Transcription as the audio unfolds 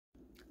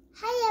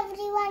Hi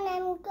everyone,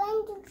 I'm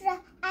going to try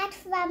add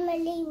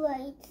family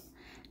words.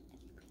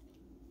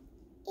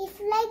 If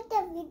you like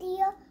the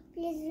video,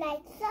 please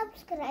like,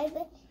 subscribe,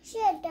 and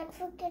share. Don't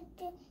forget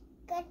to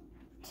get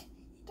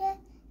the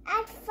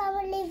add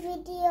family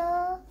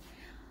video.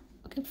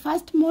 Okay,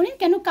 first Maureen,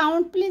 can you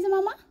count please,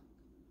 Mama?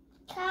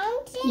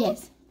 Counting?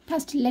 Yes.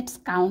 First let's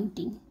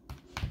counting.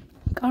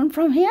 Count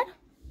from here.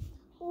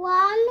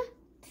 1,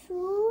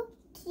 2,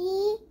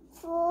 3,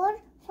 4,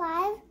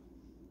 5,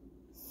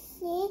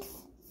 6,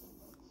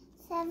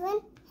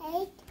 7,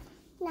 8,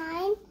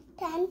 9,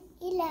 10,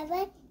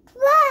 11,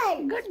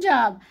 12. Good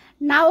job.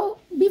 Now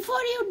before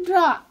you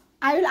draw,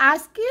 I will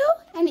ask you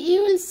and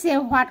you will say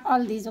what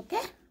all these,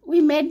 okay? We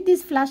made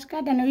this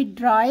flashcard and we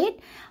draw it.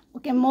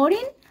 Okay,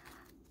 Maureen,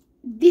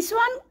 this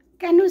one,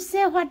 can you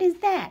say what is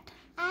that?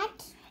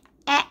 At.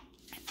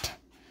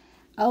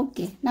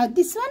 Okay, now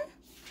this one.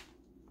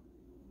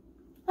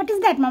 What is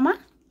that, Mama?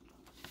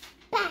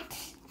 Bat.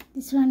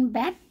 This one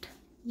bat.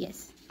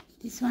 Yes,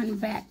 this one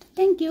bat.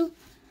 Thank you.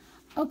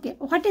 Okay,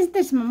 what is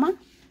this, Mama?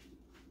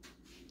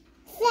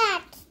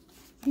 Sat.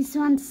 This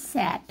one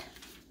sat.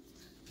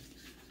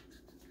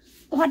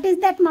 What is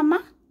that,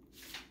 Mama?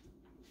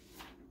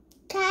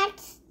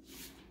 Cat.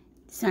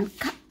 This one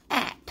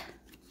cat.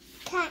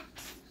 Cat.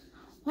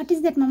 What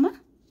is that, Mama?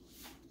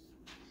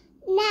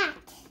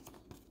 Gnat.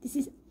 This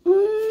is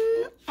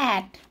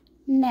at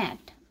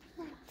gnat.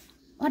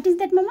 What is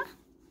that, Mama?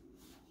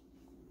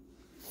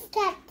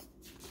 Scat.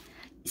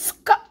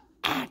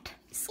 Scat.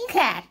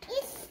 Scat.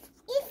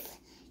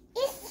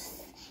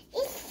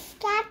 It's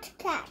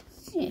cat.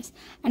 Yes.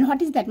 And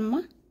what is that,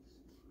 Mama?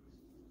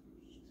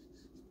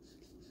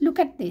 Look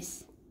at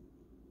this.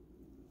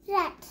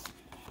 Rat.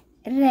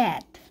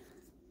 Rat.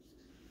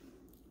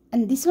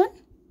 And this one?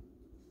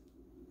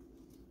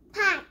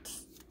 Pat.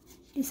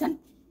 This one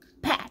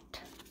pat.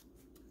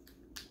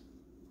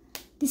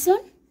 This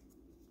one?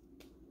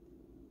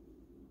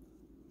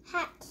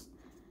 Hat.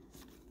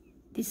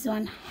 This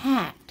one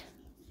hat.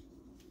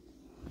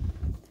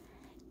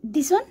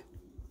 This one?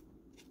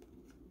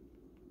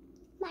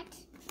 Mat.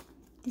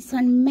 This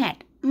one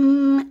mat.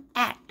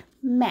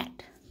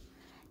 Mat.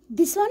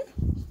 This one?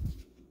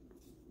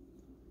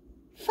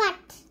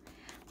 Fat.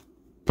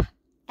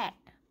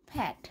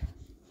 Pat.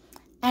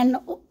 And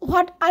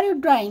what are you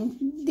drawing?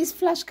 These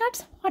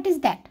flashcards? What is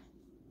that?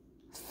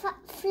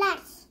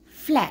 Flat.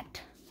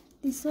 Flat.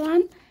 This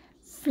one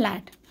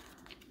flat.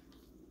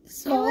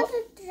 So I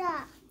want to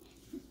draw.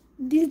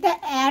 this is the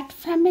at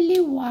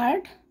family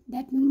word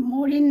that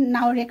Maureen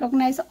now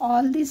recognize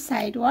all these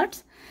side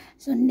words.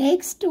 So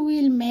next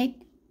we'll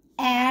make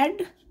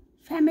add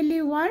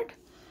family word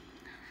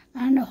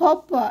and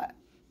hope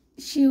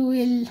she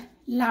will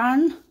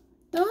learn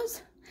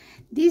those.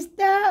 This is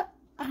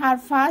her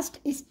first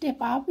step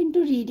up into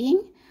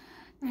reading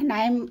and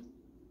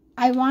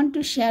I want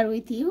to share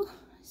with you.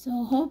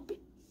 So hope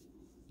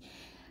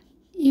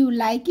you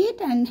like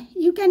it and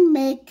you can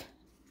make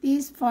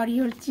this for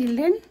your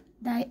children,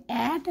 the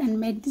add and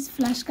make this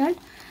flashcard,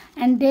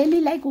 and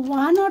daily like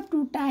 1 or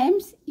 2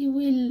 times you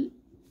will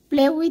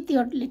play with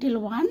your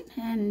little one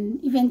and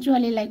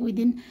eventually like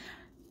within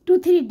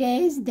 2-3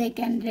 days they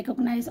can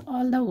recognize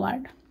all the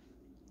word.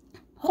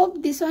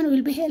 Hope this one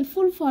will be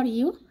helpful for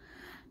you.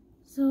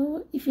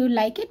 So if you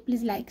like it,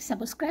 please like,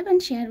 subscribe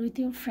and share with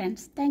your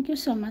friends. Thank you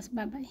so much.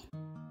 Bye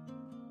bye.